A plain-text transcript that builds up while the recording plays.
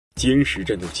歼-10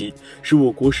战斗机是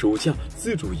我国首架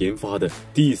自主研发的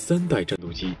第三代战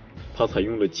斗机，它采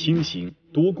用了轻型、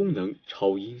多功能、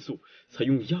超音速、采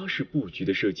用鸭式布局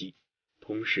的设计。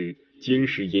同时，歼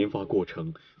-10研发过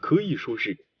程可以说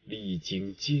是历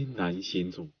经艰难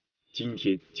险阻。今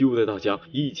天就带大家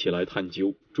一起来探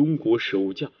究中国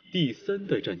首架第三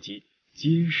代战机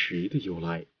歼-10的由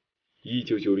来。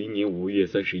1990年5月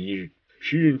31日，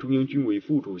时任中央军委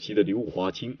副主席的刘华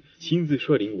清亲自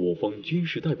率领我方军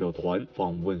事代表团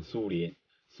访问苏联，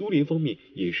苏联方面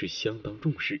也是相当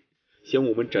重视，向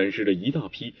我们展示了一大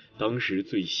批当时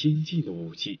最先进的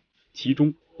武器，其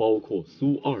中包括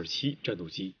苏27战斗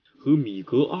机和米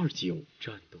格29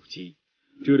战斗机。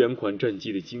这两款战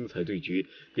机的精彩对决，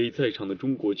给在场的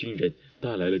中国军人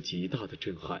带来了极大的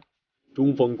震撼。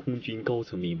中方空军高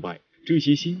层明白，这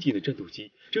些先进的战斗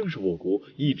机正是我国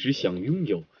一直想拥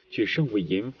有却尚未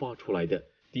研发出来的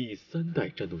第三代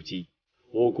战斗机。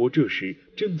我国这时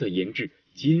正在研制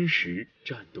歼-10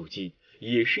战斗机，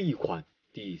也是一款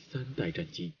第三代战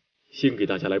机。先给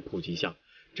大家来普及一下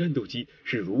战斗机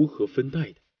是如何分代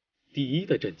的。第一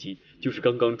代战机就是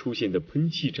刚刚出现的喷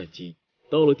气战机，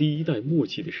到了第一代末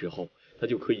期的时候，它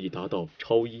就可以达到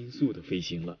超音速的飞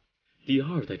行了。第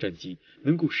二代战机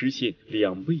能够实现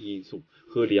2倍音速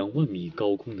和2万米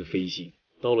高空的飞行。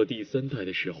到了第三代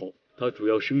的时候，它主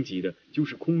要升级的就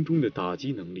是空中的打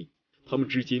击能力。它们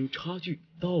之间差距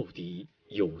到底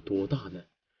有多大呢？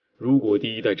如果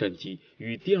第一代战机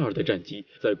与第二代战机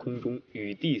在空中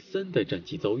与第三代战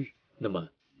机遭遇，那么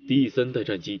第三代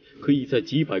战机可以在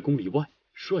几百公里外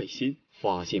率先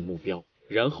发现目标，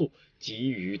然后给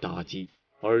予打击，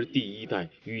而第一代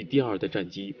与第二代战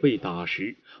机被打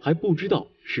时还不知道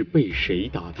是被谁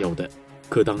打掉的。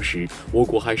可当时我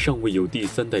国还尚未有第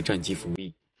三代战机服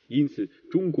役，因此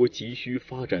中国急需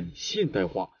发展现代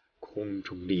化空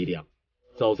中力量。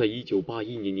早在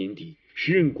1981年年底，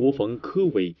时任国防科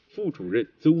委副主任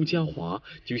邹家华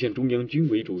就向中央军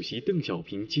委主席邓小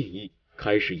平建议，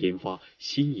开始研发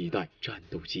新一代战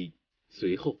斗机。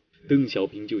随后邓小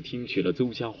平就听取了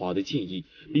邹家华的建议，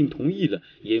并同意了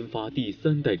研发第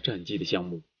三代战机的项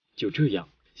目。就这样，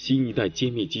新一代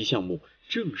歼灭机项目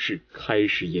正式开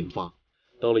始研发。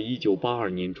到了1982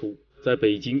年初，在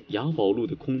北京雅宝路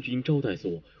的空军招待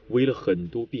所围了很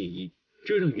多便衣，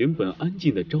这让原本安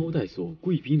静的招待所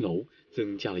贵宾楼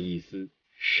增加了一丝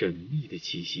神秘的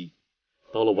气息。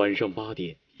到了晚上8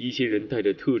点，一些人带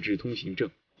着特制通行证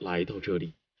来到这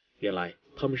里，原来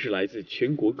他们是来自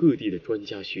全国各地的专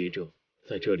家学者，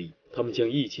在这里他们将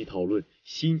一起讨论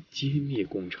新歼灭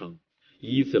工程，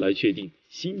以此来确定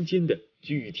新歼的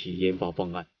具体研发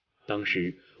方案。当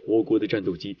时我国的战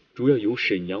斗机主要由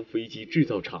沈阳飞机制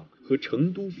造厂和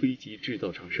成都飞机制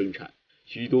造厂生产，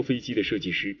许多飞机的设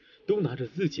计师都拿着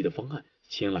自己的方案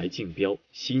前来竞标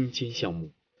新歼项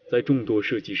目。在众多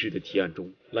设计师的提案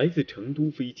中，来自成都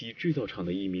飞机制造厂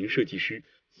的一名设计师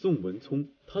宋文聪，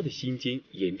他的新歼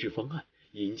研制方案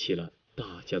引起了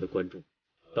大家的关注。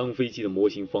当飞机的模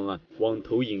型方案往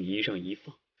投影仪上一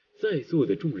放，在座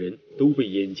的众人都被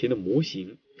眼前的模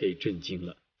型给震惊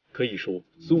了。可以说，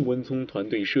宋文聪团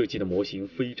队设计的模型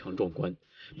非常壮观，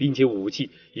并且武器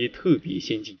也特别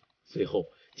先进。随后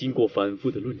经过反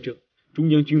复的论证，中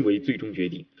央军委最终决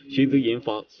定选择研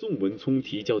发宋文聪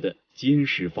提交的歼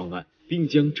-10方案，并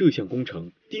将这项工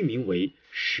程定名为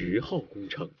10号工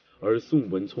程，而宋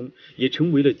文聪也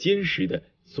成为了歼-10的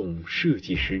总设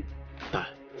计师。但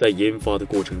在研发的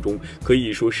过程中可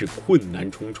以说是困难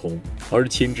重重，而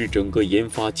牵制整个研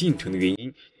发进程的原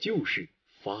因就是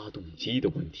发动机的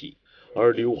问题。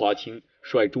而刘华清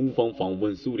率中方访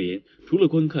问苏联，除了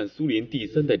观看苏联第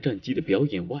三代战机的表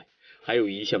演外，还有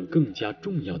一项更加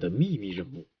重要的秘密任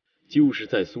务，就是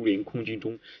在苏联空军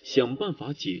中想办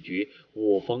法解决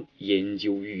我方研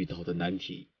究遇到的难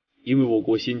题。因为我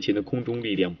国先前的空中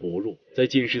力量薄弱，在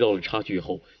见识到了差距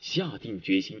后，下定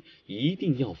决心一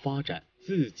定要发展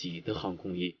自己的航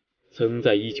空业。曾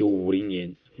在1950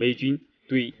年美军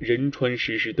对仁川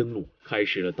实施登陆，开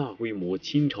始了大规模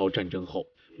侵朝战争后，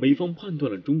美方判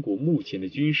断了中国目前的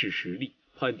军事实力，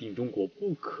判定中国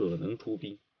不可能出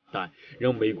兵。但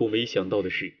让美国没想到的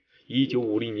是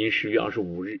，1950年10月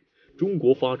25日，中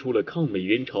国发出了抗美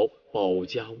援朝、保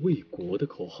家卫国的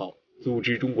口号，组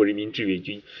织中国人民志愿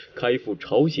军开赴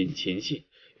朝鲜前线，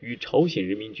与朝鲜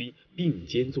人民军并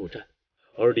肩作战。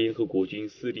而联合国军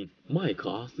司令麦克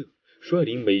阿瑟率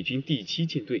领美军第7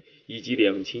舰队以及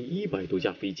2100多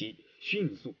架飞机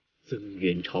迅速增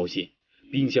援朝鲜，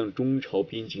并向中朝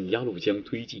边境鸭绿江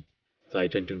推进。在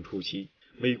战争初期，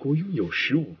美国拥有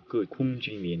15个空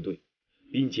军联队，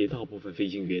并且大部分飞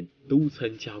行员都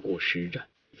参加过实战，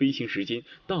飞行时间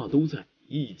大都在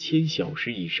1000小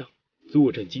时以上，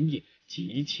作战经验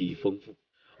极其丰富。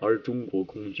而中国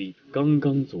空军刚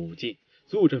刚组建，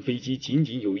作战飞机仅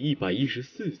仅有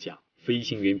114架，飞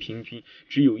行员平均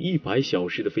只有100小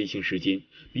时的飞行时间，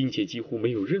并且几乎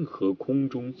没有任何空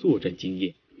中作战经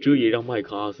验。这也让麦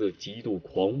克阿瑟极度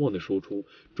狂妄地说出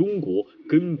中国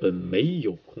根本没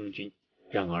有空军。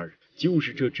然而就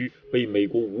是这支被美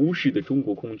国无视的中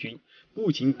国空军，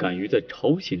不仅敢于在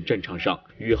朝鲜战场上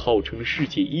与号称世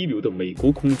界一流的美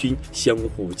国空军相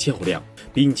互较量，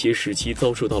并且使其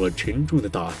遭受到了沉重的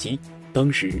打击。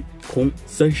当时空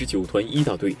39团1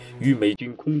大队与美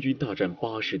军空军大战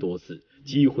80多次，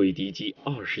击毁敌机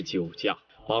29架，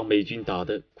把美军打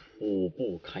得苦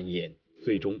不堪言。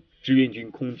最终志愿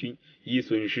军空军以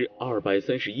损失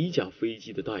231架飞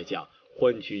机的代价，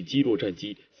换取击落战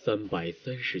机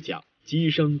330架，击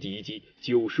伤敌机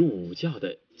95架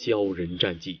的骄人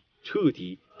战绩，彻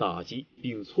底打击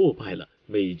并挫败了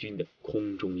美军的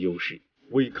空中优势，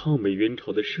为抗美援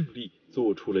朝的胜利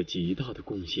做出了极大的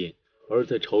贡献。而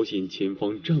在朝鲜前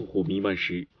方战火弥漫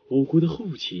时，我国的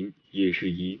后勤也是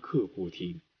一刻不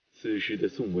停。此时的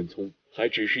宋文聪还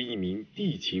只是一名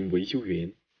地勤维修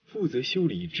员，负责修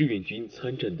理志愿军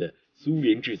参战的苏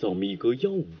联制造米格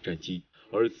15战机。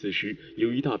而此时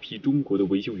有一大批中国的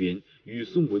维修员与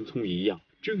宋文聪一样，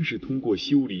正是通过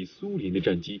修理苏联的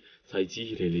战机才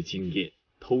积累了经验，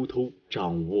偷偷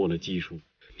掌握了技术，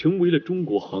成为了中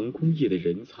国航空业的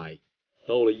人才。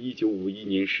到了1951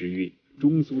年10月，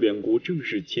中苏两国正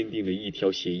式签订了一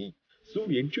条协议，苏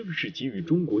联正式给予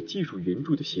中国技术援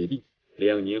助的协定。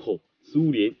2年后，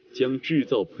苏联将制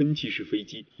造喷气式飞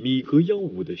机米格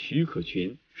15的许可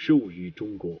权授予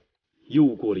中国。又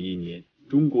过了1年，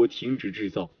中国停止制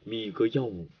造米格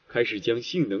15，开始将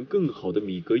性能更好的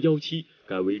米格17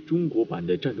改为中国版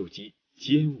的战斗机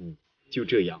歼5。就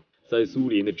这样，在苏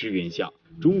联的支援下，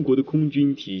中国的空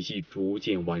军体系逐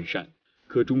渐完善。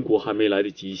可中国还没来得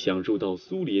及享受到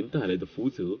苏联带来的福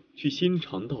泽，却先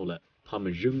尝到了他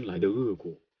们扔来的恶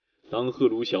果。当赫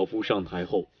鲁晓夫上台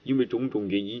后，因为种种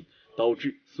原因，导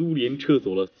致苏联撤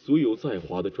走了所有在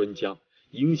华的专家，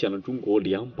影响了中国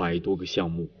200多个项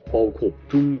目，包括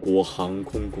中国航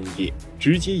空工业，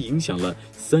直接影响了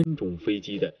3种飞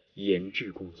机的研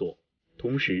制工作。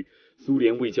同时，苏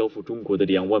联未交付中国的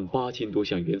28000多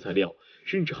项原材料，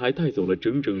甚至还带走了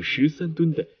整整13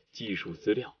吨的技术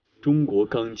资料。中国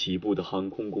刚起步的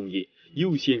航空工业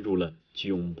又陷入了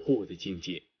窘迫的境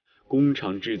界，工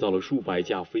厂制造了数百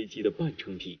架飞机的半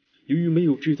成品，由于没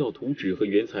有制造图纸和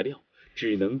原材料，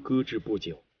只能搁置不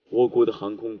久。我国的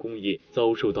航空工业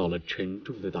遭受到了沉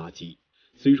重的打击。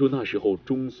虽说那时候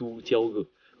中苏交恶，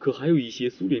可还有一些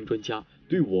苏联专家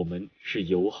对我们是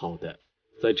友好的，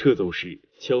在撤走时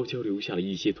悄悄留下了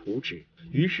一些图纸。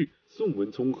于是宋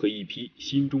文聪和一批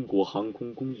新中国航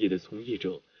空工业的从业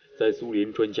者，在苏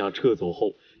联专家撤走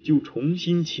后，就重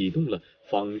新启动了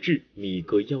仿制米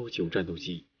格19战斗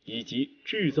机以及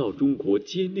制造中国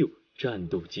歼6战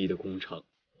斗机的工程。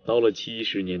到了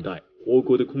70年代，我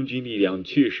国的空军力量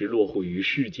确实落后于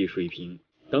世界水平。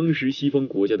当时西方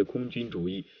国家的空军主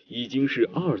义已经是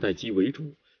2代机为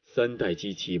主，3代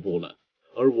机起步了，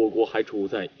而我国还处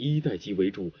在1代机为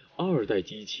主2代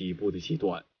机起步的阶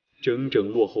段，整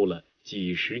整落后了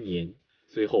几十年。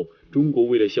随后中国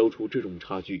为了消除这种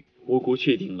差距，我国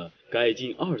确定了改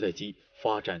进2代机，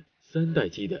发展3代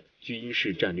机的军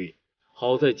事战略。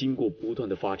好在经过不断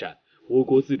的发展，我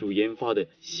国自主研发的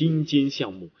新歼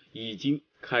项目已经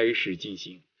开始进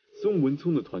行。宋文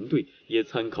聪的团队也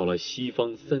参考了西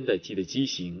方3代机的机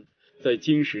型，在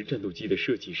歼10战斗机的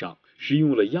设计上使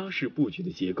用了鸭式布局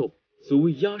的结构。所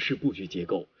谓鸭式布局结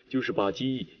构，就是把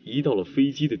机翼移到了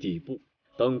飞机的底部，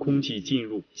当空气进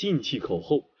入进气口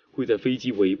后，会在飞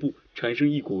机尾部产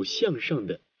生一股向上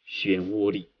的漩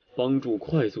涡力，帮助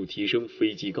快速提升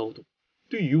飞机高度。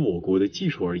对于我国的技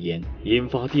术而言，研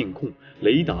发电控、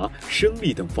雷达、升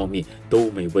力等方面都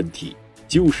没问题，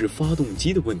就是发动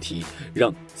机的问题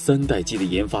让3代机的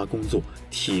研发工作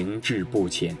停滞不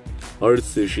前。而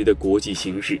此时的国际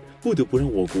形势不得不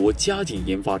让我国加紧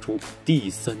研发出第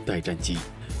3代战机。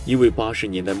因为80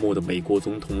年代末的美国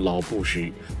总统老布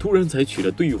什突然采取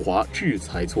了对华制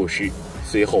裁措施，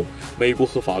随后美国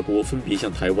和法国分别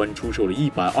向台湾出售了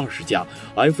120架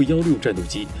F-16战斗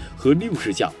机和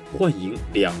60架幻影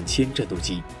2000战斗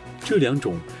机，这2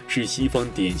种是西方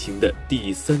典型的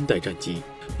第3代战机，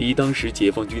比当时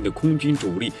解放军的空军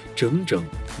主力整整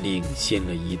领先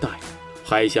了1代。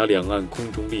海峡两岸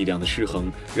空中力量的失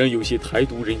衡，让有些台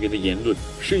独人员的言论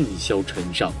甚嚣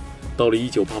尘上。到了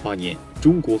1988年，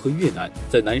中国和越南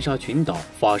在南沙群岛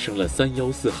发生了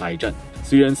314海战。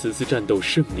虽然此次战斗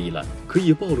胜利了，可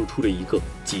也暴露出了一个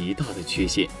极大的缺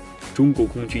陷，中国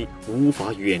空军无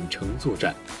法远程作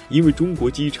战，因为中国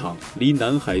机场离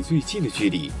南海最近的距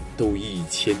离都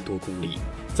1000多公里。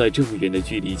在这么远的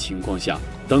距离情况下，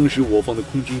当时我方的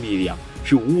空军力量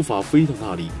是无法飞到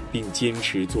那里并坚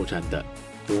持作战的。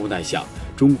无奈下，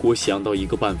中国想到一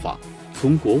个办法，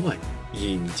从国外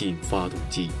引进发动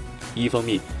机，一方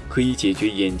面可以解决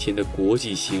眼前的国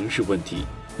际形势问题，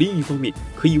另一方面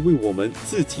可以为我们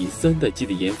自己3代机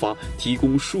的研发提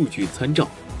供数据参照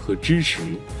和支持。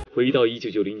回到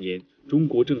1990年，中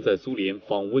国正在苏联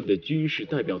访问的军事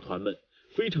代表团们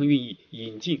非常愿意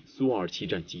引进苏27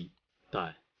战机，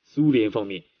但苏联方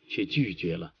面却拒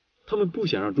绝了，他们不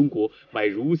想让中国买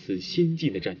如此先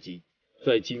进的战机。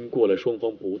在经过了双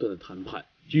方不断的谈判，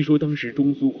据说当时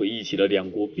中苏回忆起了两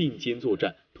国并肩作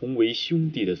战、同为兄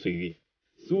弟的岁月。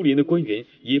苏联的官员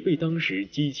也被当时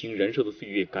激情燃烧的岁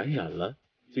月感染了。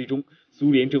最终，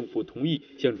苏联政府同意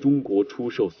向中国出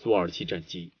售苏27战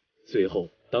机。随后，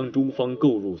当中方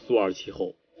购入苏27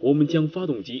后，我们将发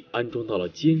动机安装到了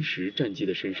歼10战机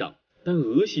的身上。但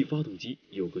俄系发动机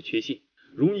有个缺陷，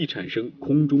容易产生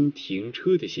空中停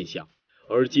车的现象，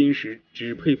而歼10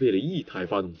只配备了1台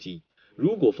发动机。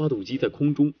如果发动机在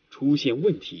空中出现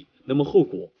问题，那么后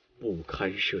果不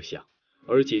堪设想。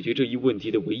而解决这一问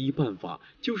题的唯一办法，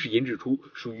就是研制出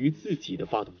属于自己的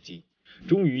发动机。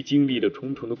终于经历了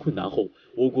重重的困难后，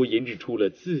我国研制出了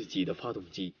自己的发动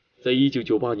机。在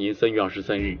1998年3月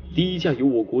23日，第一架由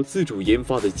我国自主研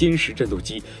发的歼10战斗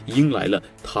机迎来了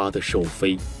它的首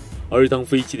飞。而当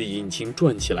飞机的引擎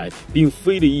转起来并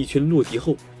飞了一圈落地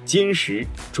后，歼10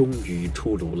终于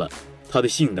出炉了。它的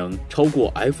性能超过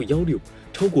F-16，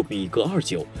超过米格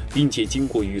29，并且经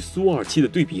过与苏27的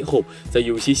对比后，在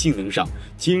有些性能上，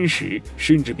歼10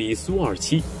甚至比苏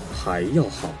27还要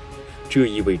好。这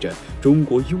意味着中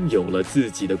国拥有了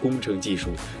自己的工程技术，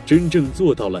真正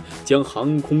做到了将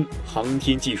航空航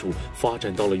天技术发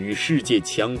展到了与世界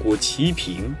强国齐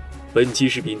平。本期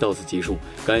视频到此结束，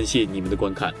感谢你们的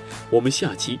观看，我们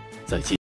下期再见。